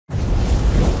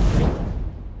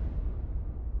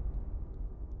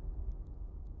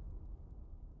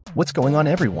What's going on,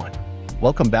 everyone?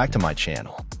 Welcome back to my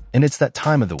channel. And it's that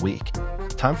time of the week.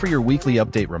 Time for your weekly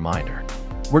update reminder.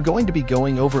 We're going to be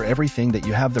going over everything that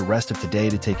you have the rest of today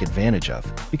to take advantage of,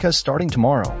 because starting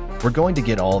tomorrow, we're going to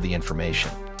get all the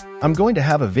information. I'm going to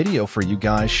have a video for you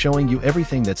guys showing you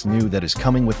everything that's new that is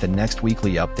coming with the next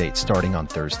weekly update starting on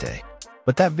Thursday.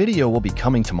 But that video will be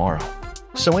coming tomorrow.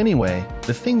 So anyway,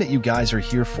 the thing that you guys are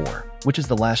here for, which is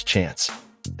the last chance.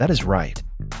 That is right.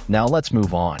 Now let's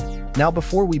move on. Now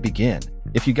before we begin,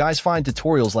 if you guys find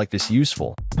tutorials like this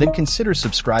useful, then consider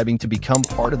subscribing to become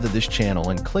part of this channel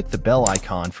and click the bell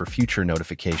icon for future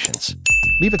notifications.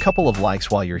 Leave a couple of likes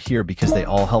while you're here because they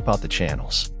all help out the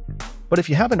channels. But if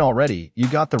you haven't already, you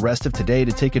got the rest of today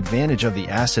to take advantage of the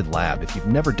Acid Lab if you've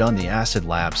never done the Acid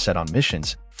Lab set on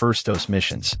missions, first dose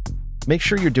missions. Make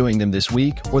sure you're doing them this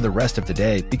week or the rest of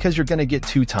today because you're going to get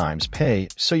 2 times pay,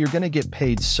 so you're going to get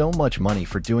paid so much money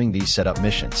for doing these setup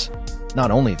missions.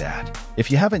 Not only that, if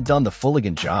you haven't done the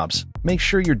Fulligan jobs, make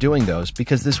sure you're doing those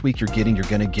because this week you're going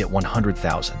to get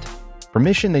 100,000. Per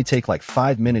mission, they take like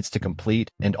 5 minutes to complete,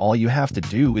 and all you have to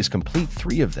do is complete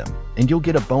 3 of them, and you'll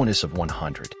get a bonus of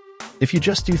 100. If you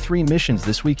just do 3 missions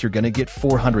this week, you're going to get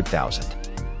 400,000.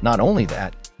 Not only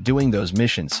that, doing those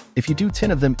missions, if you do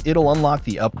 10 of them, it'll unlock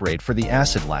the upgrade for the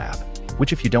Acid Lab,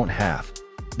 which if you don't have,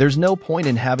 there's no point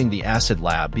in having the Acid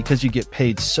Lab because you get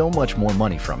paid so much more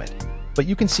money from it. But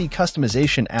you can see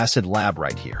customization Acid Lab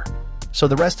right here. So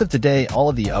the rest of today, all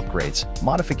of the upgrades,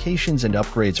 modifications, and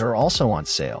upgrades are also on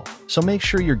sale, so make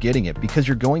sure you're getting it because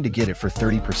you're going to get it for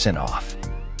 30% off.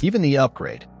 Even the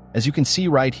upgrade, as you can see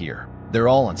right here, they're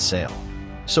all on sale.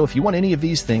 So if you want any of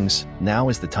these things, now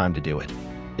is the time to do it.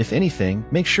 If anything,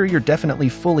 make sure you're definitely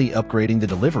fully upgrading the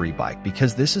delivery bike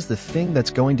because this is the thing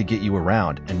that's going to get you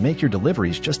around and make your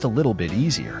deliveries just a little bit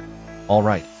easier.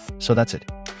 Alright, so that's it.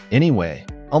 Anyway,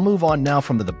 I'll move on now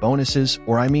from the bonuses,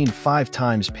 or I mean 5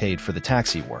 times paid for the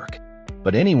taxi work.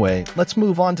 But anyway, let's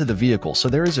move on to the vehicle. So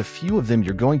there is a few of them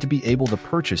you're going to be able to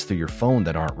purchase through your phone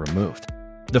that aren't removed.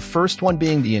 The first one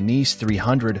being the Anis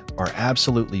 300 are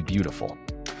absolutely beautiful.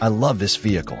 I love this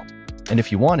vehicle. And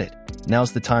if you want it,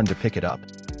 now's the time to pick it up.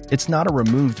 It's not a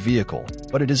removed vehicle,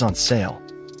 but it is on sale.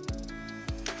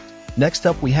 Next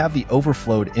up, we have the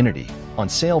Overflowed Entity, on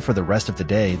sale for the rest of the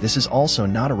day. This is also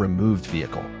not a removed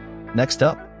vehicle. Next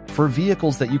up, for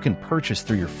vehicles that you can purchase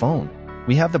through your phone,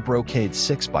 we have the Brocade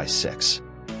 6x6.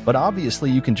 But obviously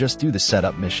you can just do the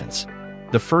setup missions.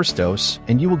 The first dose,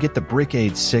 and you will get the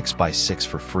Bricade 6x6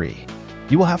 for free.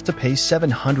 You will have to pay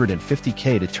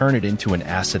 750k to turn it into an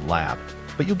Acid Lab,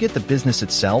 but you'll get the business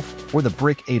itself or the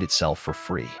Brick 8 itself for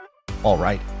free.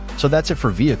 Alright, so that's it for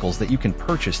vehicles that you can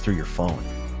purchase through your phone.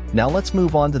 Now let's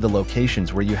move on to the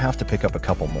locations where you have to pick up a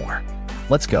couple more.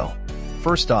 Let's go.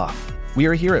 First off, we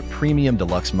are here at Premium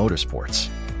Deluxe Motorsports.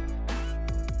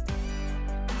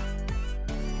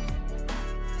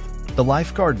 The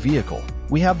Lifeguard vehicle,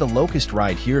 we have the Locust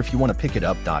Ride here if you want to pick it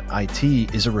up.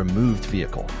 It is a removed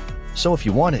vehicle, so if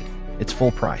you want it, it's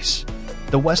full price.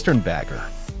 The Western Bagger,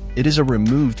 it is a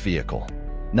removed vehicle.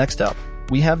 Next up,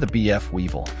 we have the BF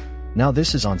Weevil. Now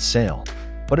this is on sale,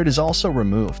 but it is also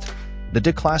removed. The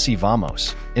De Classe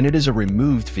Vamos, and it is a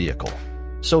removed vehicle.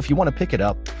 So if you want to pick it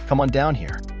up, come on down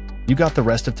here. You got the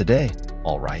rest of today.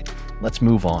 Alright, let's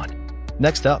move on.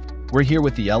 Next up, we're here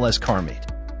with the LS Carmate,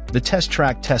 the Test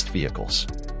Track test vehicles.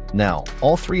 Now,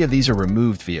 all 3 of these are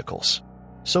removed vehicles.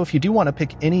 So if you do want to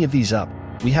pick any of these up,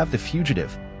 we have the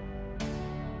Fugitive,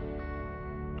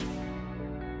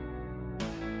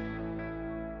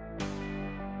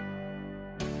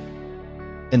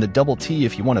 and the Double T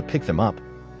if you want to pick them up.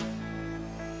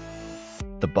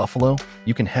 The Buffalo,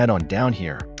 you can head on down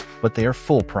here, but they are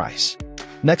full price.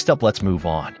 Next up, let's move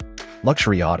on.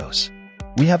 Luxury Autos.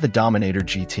 We have the Dominator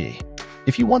GT.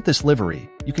 If you want this livery,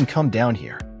 you can come down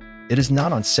here. It is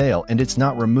not on sale and it's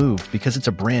not removed because it's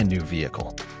a brand new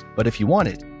vehicle. But if you want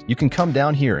it, you can come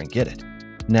down here and get it.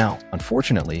 Now,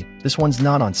 unfortunately, this one's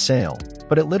not on sale,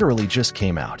 but it literally just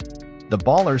came out. The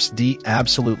Ballers D,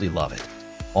 absolutely love it.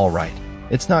 Alright,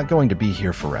 it's not going to be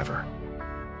here forever.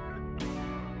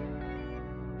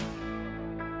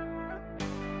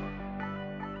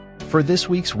 For this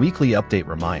week's weekly update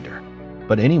reminder.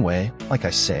 But anyway, like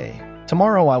I say,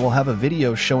 tomorrow I will have a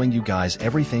video showing you guys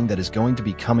everything that is going to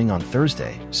be coming on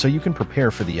Thursday, so you can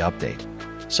prepare for the update.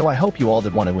 So I hope you all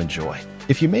did want to enjoy.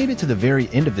 If you made it to the very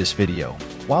end of this video,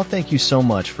 well, thank you so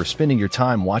much for spending your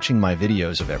time watching my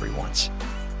videos of everyone's.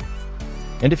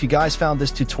 And if you guys found this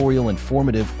tutorial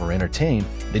informative or entertaining,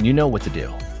 then you know what to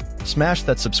do. Smash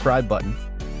that subscribe button,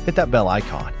 hit that bell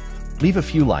icon, leave a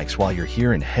few likes while you're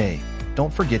here, and hey,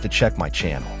 don't forget to check my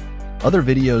channel. Other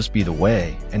videos be the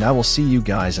way, and I will see you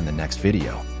guys in the next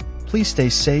video. Please stay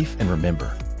safe and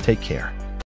remember, take care.